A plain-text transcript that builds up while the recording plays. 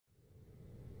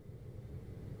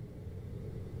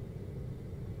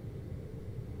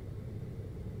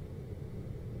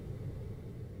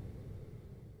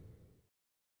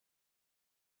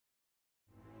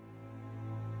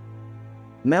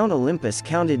Mount Olympus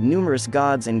counted numerous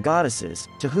gods and goddesses,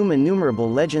 to whom innumerable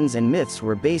legends and myths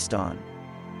were based on.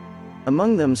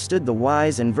 Among them stood the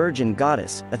wise and virgin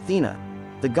goddess, Athena,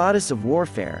 the goddess of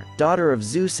warfare, daughter of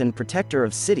Zeus and protector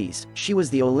of cities. She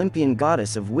was the Olympian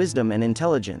goddess of wisdom and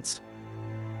intelligence.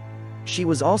 She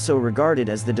was also regarded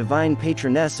as the divine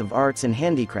patroness of arts and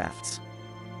handicrafts.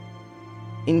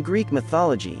 In Greek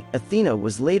mythology, Athena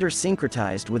was later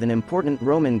syncretized with an important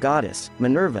Roman goddess,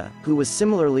 Minerva, who was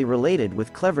similarly related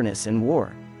with cleverness and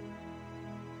war.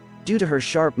 Due to her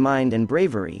sharp mind and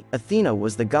bravery, Athena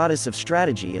was the goddess of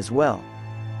strategy as well.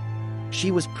 She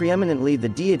was preeminently the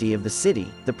deity of the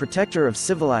city, the protector of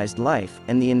civilized life,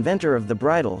 and the inventor of the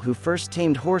bridle who first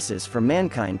tamed horses for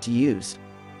mankind to use.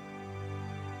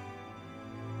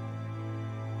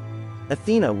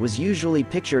 Athena was usually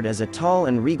pictured as a tall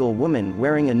and regal woman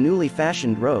wearing a newly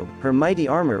fashioned robe, her mighty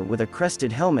armor with a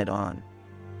crested helmet on.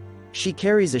 She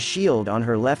carries a shield on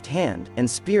her left hand, and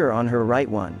spear on her right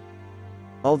one.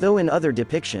 Although in other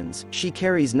depictions, she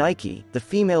carries Nike, the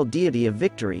female deity of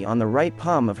victory, on the right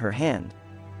palm of her hand.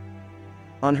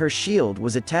 On her shield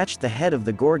was attached the head of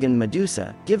the Gorgon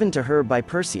Medusa, given to her by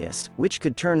Perseus, which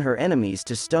could turn her enemies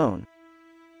to stone.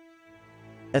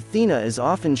 Athena is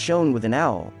often shown with an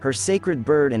owl, her sacred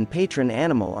bird and patron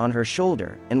animal, on her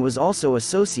shoulder, and was also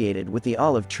associated with the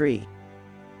olive tree.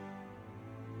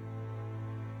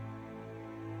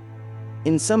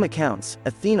 In some accounts,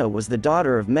 Athena was the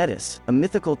daughter of Metis, a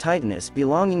mythical titaness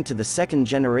belonging to the second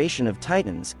generation of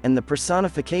Titans, and the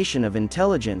personification of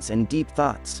intelligence and deep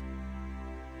thoughts.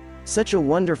 Such a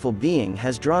wonderful being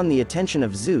has drawn the attention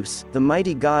of Zeus, the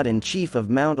mighty god and chief of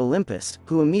Mount Olympus,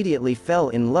 who immediately fell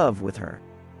in love with her.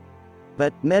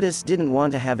 But Metis didn't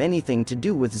want to have anything to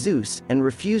do with Zeus, and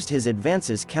refused his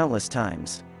advances countless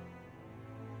times.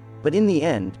 But in the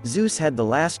end, Zeus had the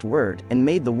last word, and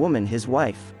made the woman his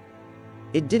wife.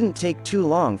 It didn't take too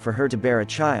long for her to bear a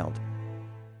child.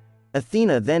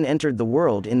 Athena then entered the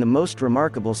world in the most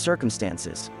remarkable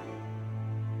circumstances.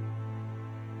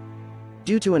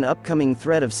 Due to an upcoming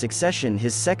threat of succession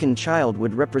his second child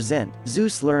would represent,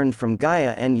 Zeus learned from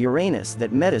Gaia and Uranus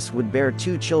that Metis would bear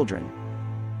 2 children.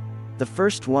 The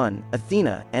first one,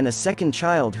 Athena, and a second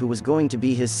child who was going to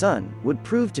be his son, would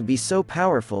prove to be so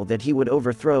powerful that he would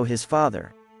overthrow his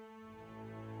father.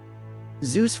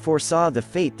 Zeus foresaw the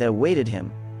fate that awaited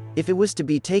him. If it was to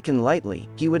be taken lightly,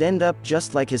 he would end up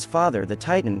just like his father the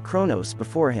Titan Kronos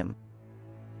before him.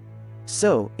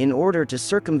 So, in order to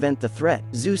circumvent the threat,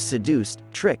 Zeus seduced,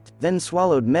 tricked, then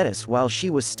swallowed Metis while she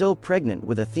was still pregnant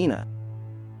with Athena.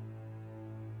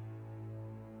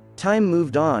 Time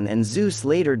moved on and Zeus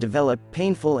later developed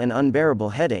painful and unbearable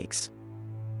headaches.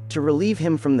 To relieve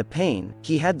him from the pain,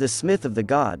 he had the smith of the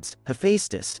gods,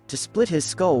 Hephaestus, to split his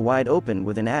skull wide open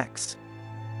with an axe.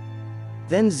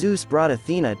 Then Zeus brought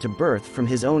Athena to birth from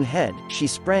his own head. She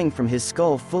sprang from his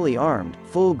skull fully armed,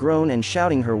 full grown, and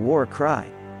shouting her war cry,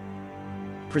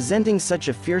 presenting such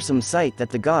a fearsome sight that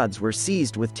the gods were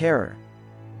seized with terror.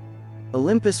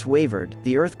 Olympus wavered,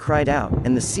 the earth cried out,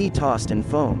 and the sea tossed and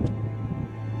foamed.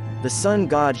 The sun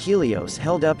god Helios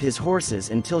held up his horses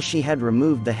until she had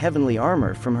removed the heavenly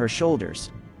armor from her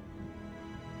shoulders.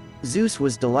 Zeus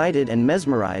was delighted and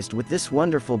mesmerized with this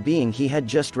wonderful being he had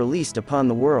just released upon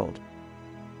the world.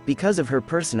 Because of her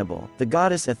personable, the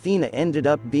goddess Athena ended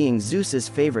up being Zeus's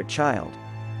favorite child.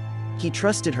 He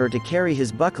trusted her to carry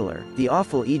his buckler, the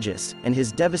awful Aegis, and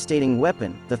his devastating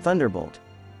weapon, the thunderbolt.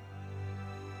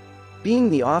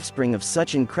 Being the offspring of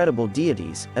such incredible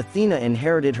deities, Athena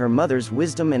inherited her mother's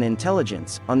wisdom and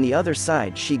intelligence. On the other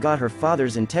side, she got her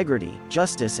father's integrity,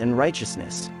 justice, and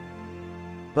righteousness.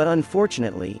 But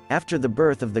unfortunately, after the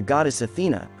birth of the goddess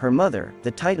Athena, her mother,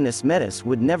 the titaness Metis,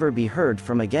 would never be heard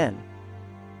from again.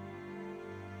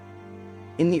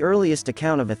 In the earliest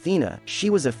account of Athena, she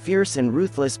was a fierce and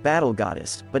ruthless battle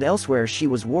goddess, but elsewhere she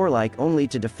was warlike only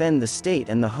to defend the state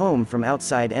and the home from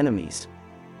outside enemies.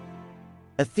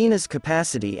 Athena's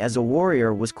capacity as a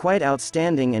warrior was quite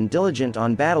outstanding and diligent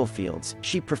on battlefields.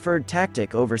 She preferred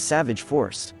tactic over savage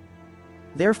force.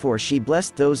 Therefore she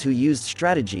blessed those who used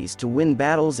strategies to win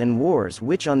battles and wars,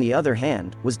 which on the other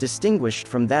hand, was distinguished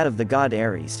from that of the god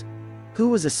Ares, who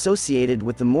was associated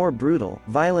with the more brutal,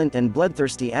 violent and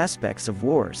bloodthirsty aspects of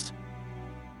wars.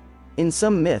 In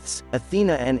some myths,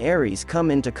 Athena and Ares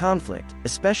come into conflict,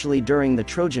 especially during the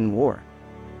Trojan War.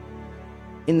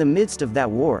 In the midst of that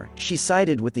war, she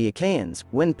sided with the Achaeans,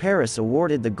 when Paris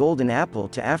awarded the golden apple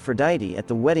to Aphrodite at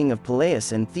the wedding of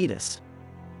Peleus and Thetis.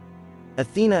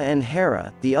 Athena and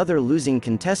Hera, the other losing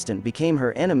contestant, became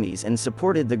her enemies and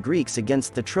supported the Greeks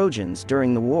against the Trojans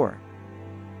during the war.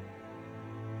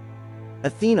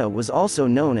 Athena was also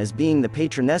known as being the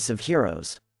patroness of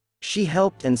heroes. She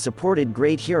helped and supported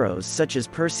great heroes such as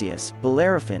Perseus,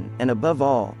 Bellerophon, and above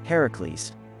all,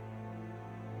 Heracles.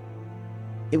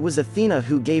 It was Athena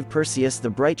who gave Perseus the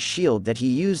bright shield that he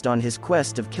used on his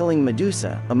quest of killing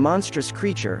Medusa, a monstrous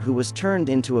creature who was turned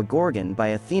into a gorgon by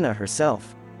Athena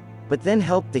herself, but then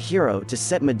helped the hero to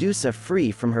set Medusa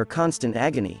free from her constant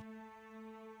agony.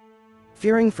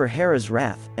 Fearing for Hera's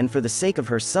wrath, and for the sake of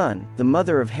her son, the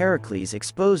mother of Heracles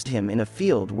exposed him in a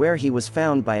field where he was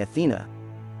found by Athena.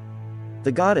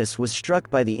 The goddess was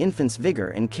struck by the infant's vigor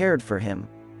and cared for him.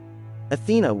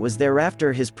 Athena was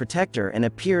thereafter his protector and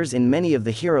appears in many of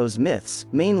the hero's myths,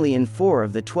 mainly in 4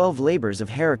 of the 12 labors of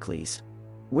Heracles,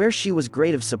 where she was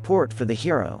great of support for the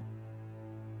hero.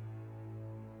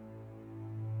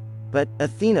 But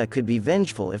Athena could be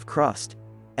vengeful if crossed.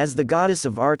 As the goddess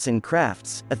of arts and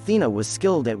crafts, Athena was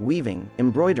skilled at weaving,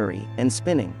 embroidery, and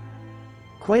spinning.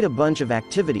 Quite a bunch of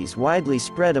activities widely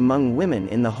spread among women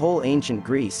in the whole ancient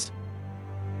Greece.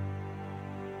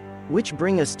 Which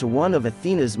bring us to one of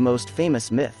Athena's most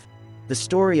famous myth, the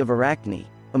story of Arachne,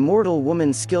 a mortal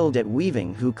woman skilled at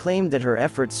weaving who claimed that her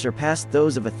efforts surpassed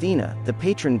those of Athena, the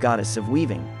patron goddess of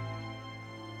weaving.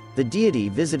 The deity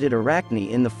visited Arachne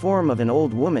in the form of an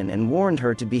old woman and warned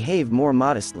her to behave more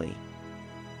modestly.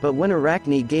 But when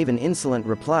Arachne gave an insolent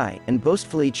reply, and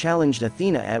boastfully challenged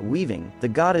Athena at weaving, the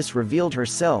goddess revealed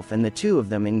herself and the two of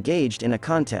them engaged in a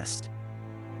contest.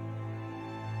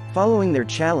 Following their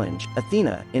challenge,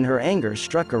 Athena, in her anger,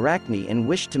 struck Arachne and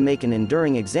wished to make an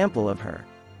enduring example of her.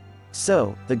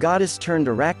 So, the goddess turned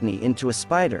Arachne into a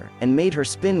spider, and made her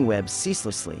spin webs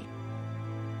ceaselessly.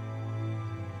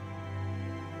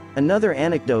 Another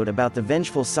anecdote about the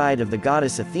vengeful side of the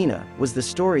goddess Athena was the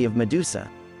story of Medusa,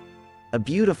 a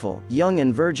beautiful, young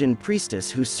and virgin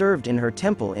priestess who served in her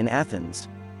temple in Athens.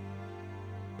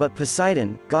 But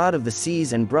Poseidon, god of the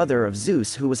seas and brother of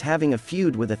Zeus, who was having a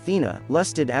feud with Athena,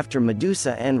 lusted after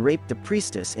Medusa and raped the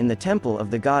priestess in the temple of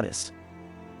the goddess.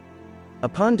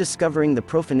 Upon discovering the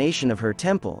profanation of her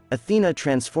temple, Athena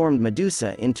transformed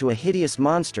Medusa into a hideous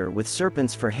monster with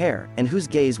serpents for hair, and whose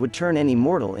gaze would turn any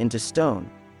mortal into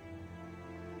stone.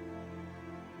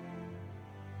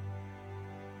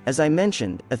 As I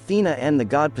mentioned, Athena and the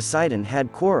god Poseidon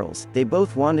had quarrels. They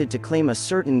both wanted to claim a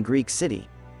certain Greek city.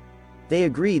 They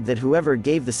agreed that whoever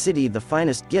gave the city the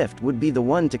finest gift would be the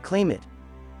one to claim it.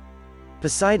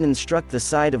 Poseidon struck the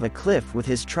side of a cliff with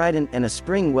his trident and a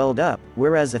spring welled up,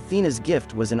 whereas Athena's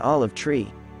gift was an olive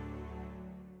tree.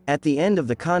 At the end of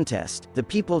the contest, the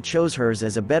people chose hers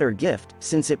as a better gift,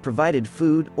 since it provided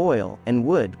food, oil, and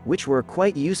wood, which were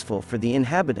quite useful for the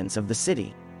inhabitants of the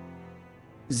city.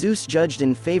 Zeus judged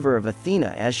in favor of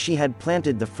Athena as she had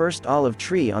planted the first olive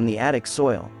tree on the Attic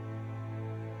soil.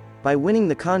 By winning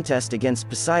the contest against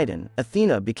Poseidon,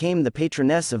 Athena became the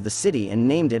patroness of the city and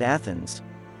named it Athens.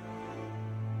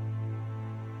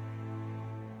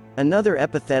 Another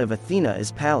epithet of Athena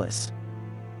is Pallas.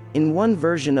 In one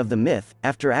version of the myth,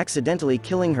 after accidentally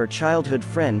killing her childhood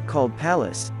friend called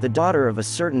Pallas, the daughter of a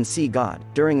certain sea god,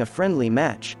 during a friendly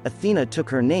match, Athena took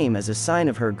her name as a sign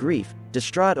of her grief,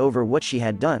 distraught over what she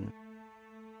had done.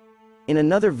 In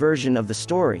another version of the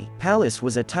story, Pallas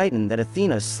was a titan that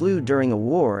Athena slew during a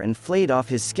war and flayed off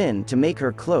his skin to make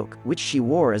her cloak, which she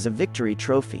wore as a victory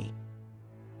trophy.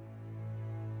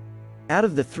 Out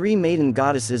of the 3 maiden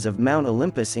goddesses of Mount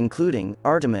Olympus, including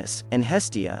Artemis and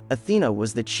Hestia, Athena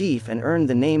was the chief and earned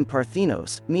the name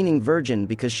Parthenos, meaning virgin,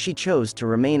 because she chose to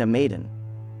remain a maiden.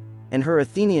 And her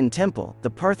Athenian temple, the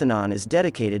Parthenon, is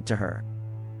dedicated to her.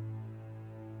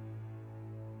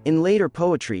 In later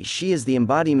poetry, she is the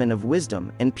embodiment of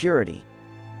wisdom and purity.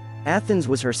 Athens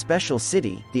was her special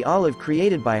city, the olive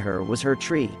created by her was her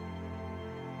tree.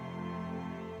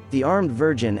 The armed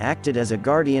virgin acted as a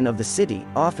guardian of the city,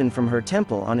 often from her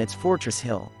temple on its fortress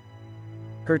hill.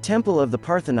 Her temple of the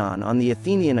Parthenon on the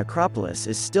Athenian Acropolis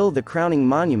is still the crowning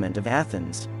monument of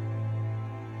Athens.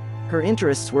 Her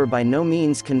interests were by no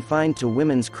means confined to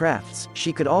women's crafts.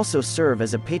 She could also serve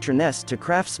as a patroness to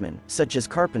craftsmen, such as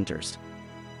carpenters.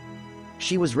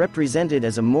 She was represented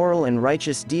as a moral and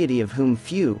righteous deity of whom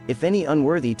few, if any,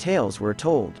 unworthy tales were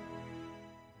told.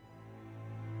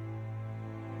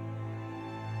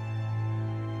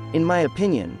 In my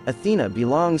opinion, Athena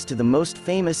belongs to the most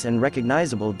famous and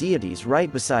recognizable deities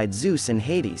right beside Zeus and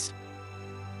Hades.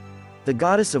 The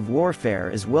goddess of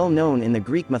warfare is well known in the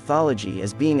Greek mythology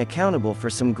as being accountable for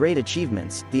some great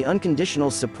achievements, the unconditional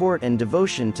support and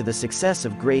devotion to the success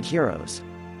of great heroes.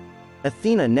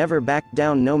 Athena never backed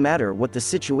down no matter what the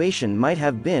situation might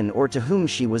have been or to whom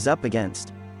she was up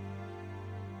against.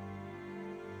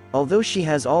 Although she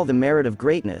has all the merit of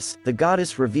greatness, the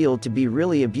goddess revealed to be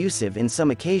really abusive in some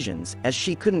occasions, as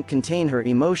she couldn't contain her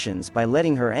emotions by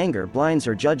letting her anger blinds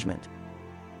her judgment.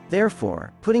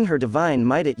 Therefore, putting her divine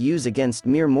might at use against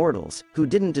mere mortals, who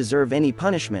didn't deserve any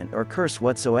punishment or curse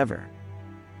whatsoever.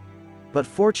 But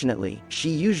fortunately, she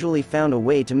usually found a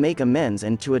way to make amends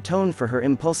and to atone for her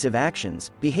impulsive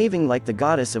actions, behaving like the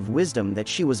goddess of wisdom that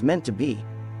she was meant to be.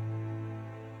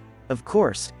 Of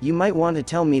course, you might want to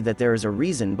tell me that there is a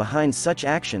reason behind such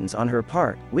actions on her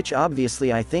part, which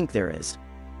obviously I think there is.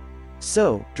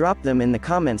 So, drop them in the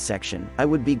comments section, I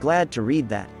would be glad to read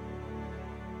that.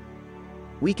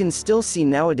 We can still see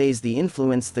nowadays the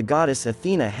influence the goddess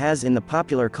Athena has in the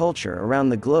popular culture around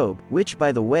the globe, which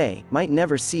by the way, might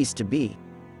never cease to be.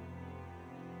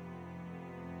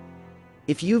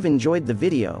 If you've enjoyed the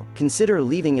video, consider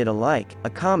leaving it a like, a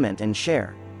comment and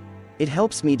share. It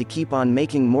helps me to keep on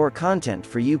making more content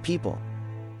for you people.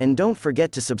 And don't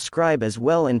forget to subscribe as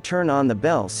well and turn on the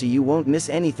bell so you won't miss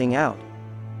anything out.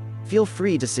 Feel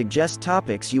free to suggest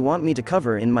topics you want me to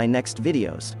cover in my next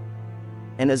videos.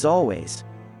 And as always,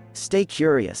 stay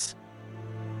curious.